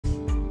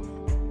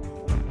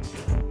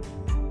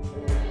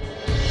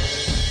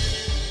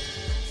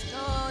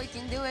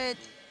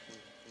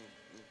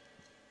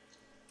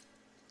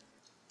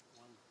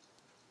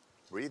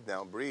breathe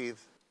now, breathe.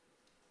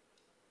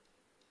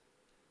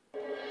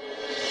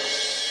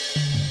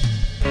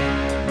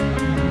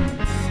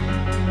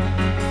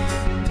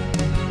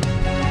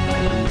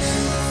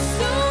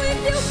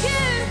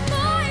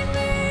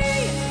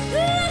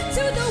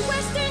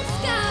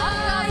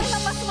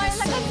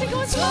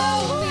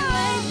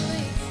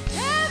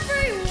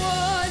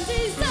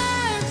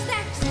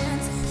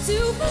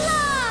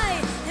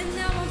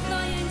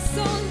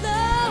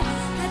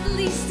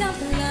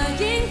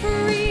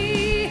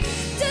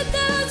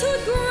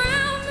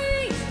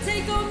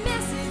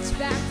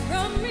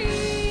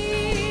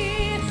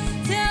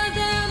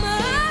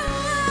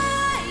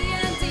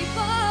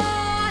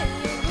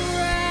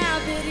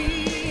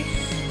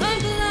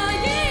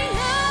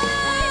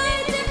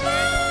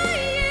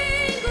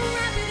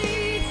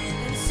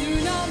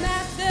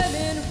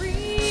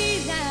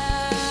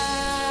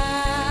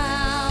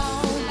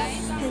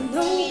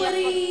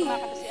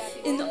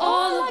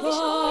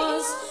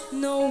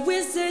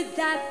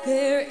 That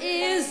there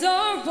is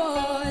or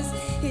was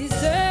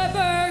is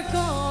ever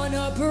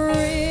gonna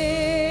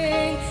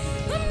bring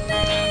me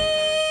down.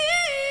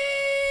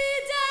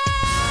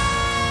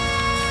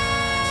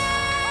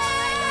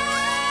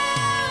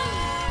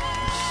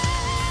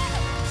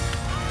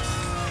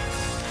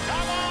 Come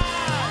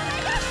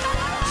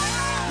on!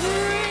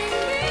 Bring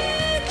me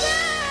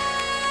down.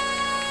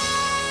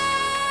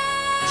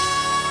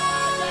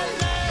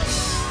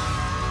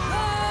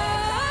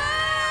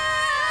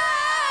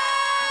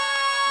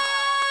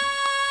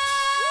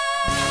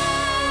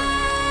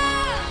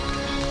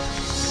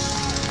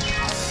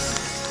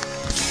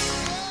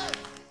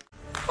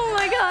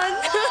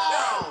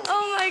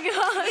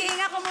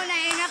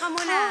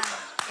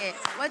 Okay.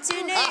 What's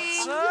your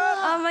name?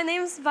 My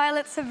name's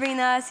Violette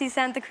Sabrina, si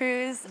Santa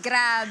Cruz.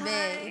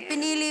 Grabe.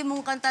 Pinili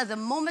mong kanta. The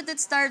moment it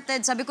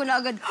started, sabi ko na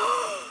agad,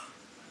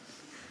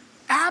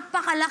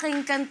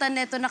 napakalaking kanta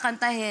neto na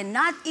kantahin.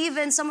 Not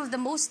even some of the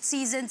most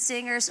seasoned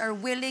singers are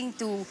willing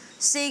to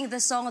sing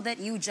the song that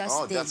you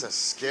just did. Oh, that's a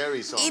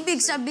scary song.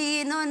 Ibig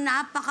sabihin nun,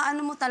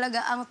 napaka-ano mo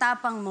talaga, ang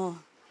tapang mo.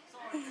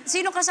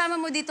 Sino kasama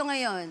mo dito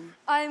ngayon?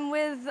 I'm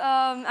with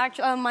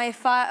actually my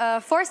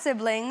 4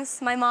 siblings,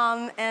 my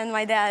mom and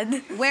my dad.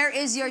 Where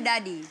is your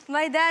daddy?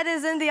 My dad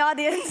is in the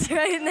audience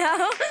right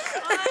now.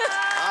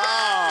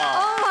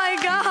 Oh, oh my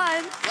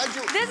God!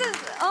 This is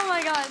oh my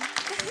God!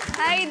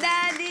 Hi,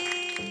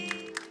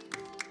 Daddy.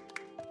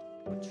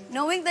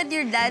 Knowing that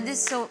your dad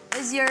is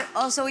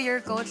also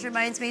your coach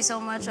reminds me so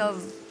much of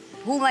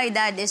who my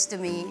dad is to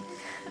me.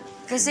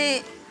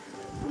 Kasi,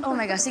 oh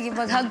my gosh, sige,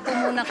 mag-hug po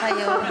muna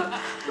kayo.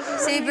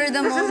 Savor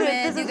the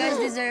moment. You guys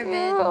deserve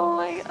it. Oh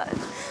my God.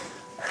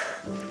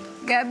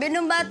 Grabe,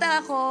 nung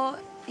bata ako,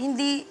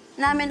 hindi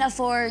namin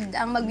afford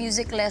ang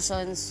mag-music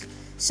lessons.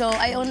 So,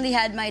 I only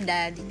had my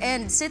dad.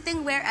 And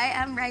sitting where I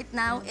am right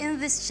now, in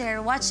this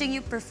chair, watching you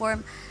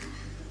perform,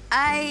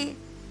 I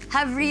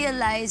have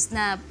realized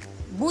na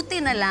buti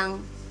na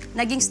lang,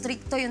 naging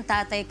stricto yung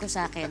tatay ko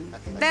sa akin.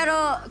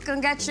 Pero,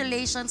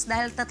 congratulations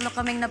dahil 3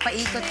 kaming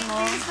napaikot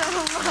mo. Thank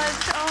you so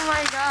much. Oh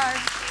my God.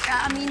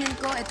 Aaminin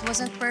ko, it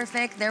wasn't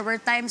perfect. There were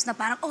times na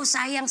parang, oh,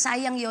 sayang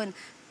yun.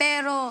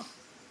 Pero,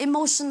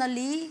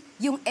 emotionally,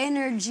 yung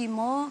energy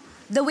mo,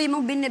 the way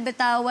mong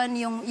binibitawan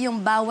yung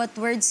bawat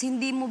words,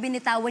 hindi mo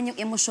binitawan yung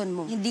emosyon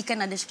mo. Hindi ka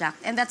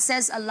na-distract. And that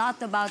says a lot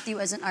about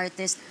you as an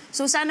artist.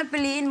 So, sana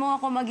piliin mo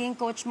ako maging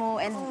coach mo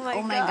and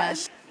oh my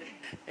gosh.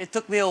 It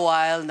took me a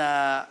while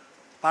na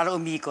para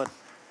umikot.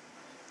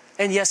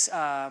 And yes,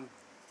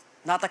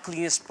 not the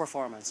cleanest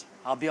performance.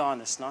 I'll be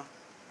honest, no?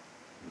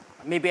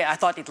 Maybe I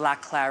thought it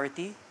lacked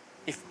clarity.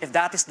 If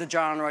that is the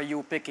genre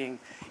you're picking,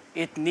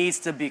 it needs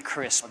to be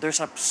crisp. There's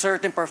a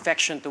certain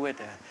perfection to it.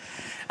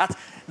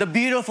 The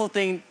beautiful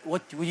thing,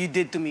 what you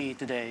did to me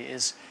today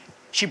is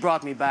she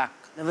brought me back.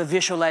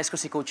 Visualize ko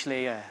si Coach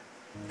Leia.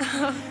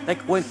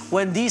 Like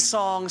when these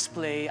songs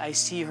play, I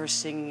see her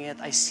singing it.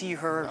 I see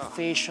her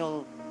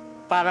facial,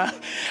 para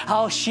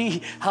how she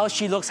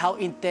looks, how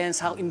intense,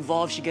 how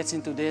involved she gets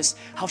into this,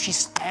 how she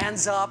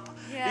stands up.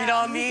 Yeah. You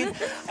know what I mean?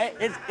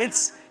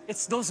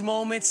 It's those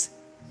moments,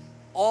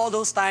 all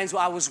those times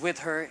where I was with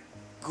her,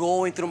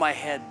 going through my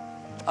head.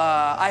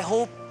 I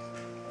hope,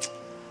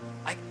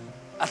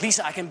 at least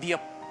I can be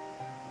a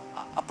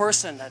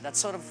person that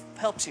sort of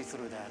helps you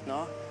through that,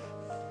 no?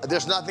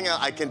 There's nothing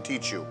I can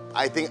teach you.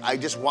 I think I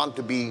just want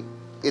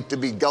it to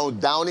be go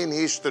down in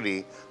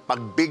history.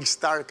 Pag big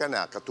star ka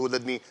na,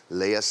 katulad ni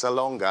Lea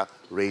Salonga,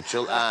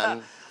 Rachel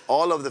Ann,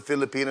 all of the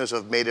Filipinos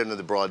have made it on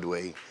the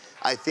Broadway.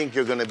 I think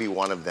you're gonna be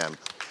one of them.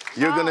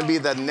 You're gonna be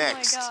the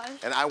next,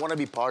 and I wanna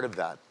be part of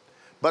that.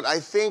 But I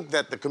think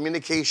that the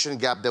communication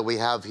gap that we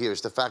have here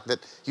is the fact that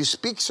you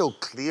speak so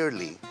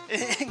clearly.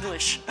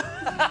 English.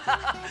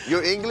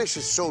 Your English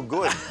is so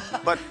good,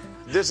 but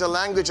there's a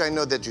language I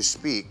know that you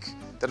speak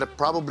that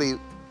probably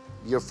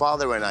your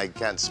father and I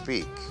can't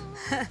speak.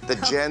 The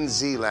Gen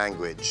Z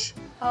language.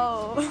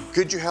 Oh.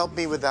 Could you help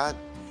me with that?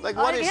 Like,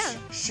 what is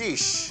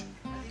sheesh?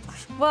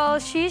 Well,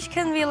 sheesh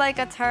can be like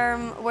a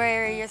term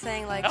where you're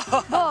saying like,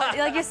 oh,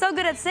 like you're so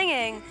good at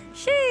singing.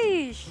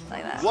 Sheesh,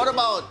 like that. What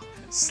about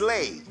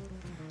slay?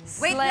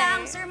 Wait Slay.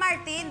 lang, Sir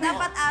Martin.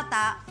 Dapat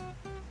ata,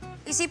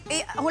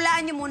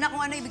 hulaan niyo muna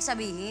kung ano ibig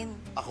sabihin.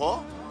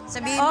 Ako?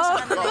 Sabihin mo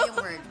sa kanila yung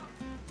word.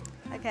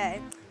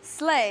 Okay.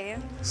 Slay.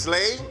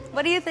 Slay?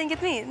 What do you think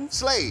it means?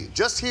 Slay.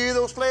 Just hear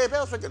those sleigh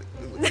bells.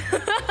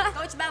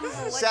 Coach Bamboo,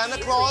 what Santa do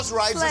you Claus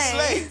rides a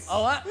Slay. sleigh.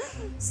 Oh, what?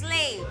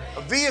 Slay.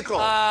 A vehicle.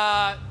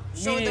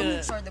 Show the meaning,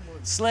 mood, show the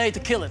mood. slay to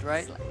kill it,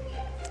 right?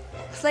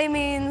 Slay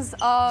means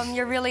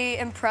you're really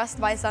impressed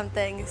by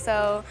something.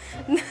 So,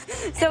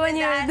 so when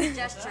you're That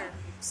gesture.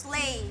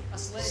 Slay.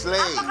 Slay.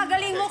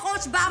 Napakagaling mo,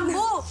 Coach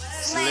Bamboo.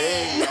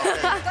 Slay.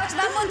 Okay. Coach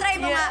Bamboo, try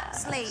mo nga.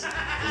 Slay.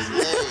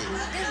 Slay.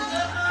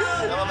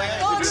 Tama ba yan?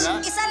 Coach, You do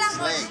that? isa lang.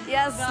 Slay.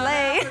 yes,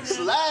 slay.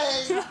 Slay.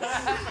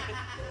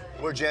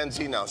 We're Gen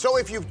Z now. So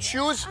if you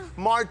choose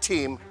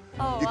Martin,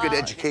 you could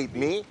educate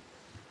me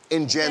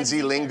in Gen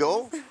Z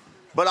lingo,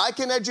 but I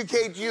can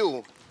educate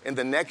you in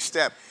the next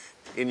step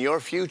in your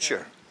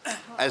future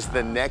as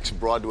the next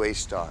Broadway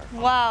star.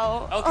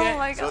 Wow. Okay. Oh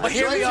my So god. the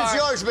here choice we is are.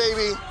 yours,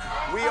 baby.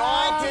 We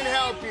all can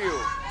help you.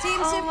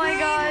 Team Oh my Supreme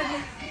God.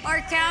 or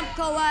Camp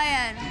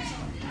Kawayan.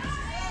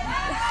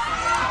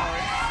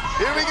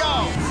 Here we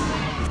go.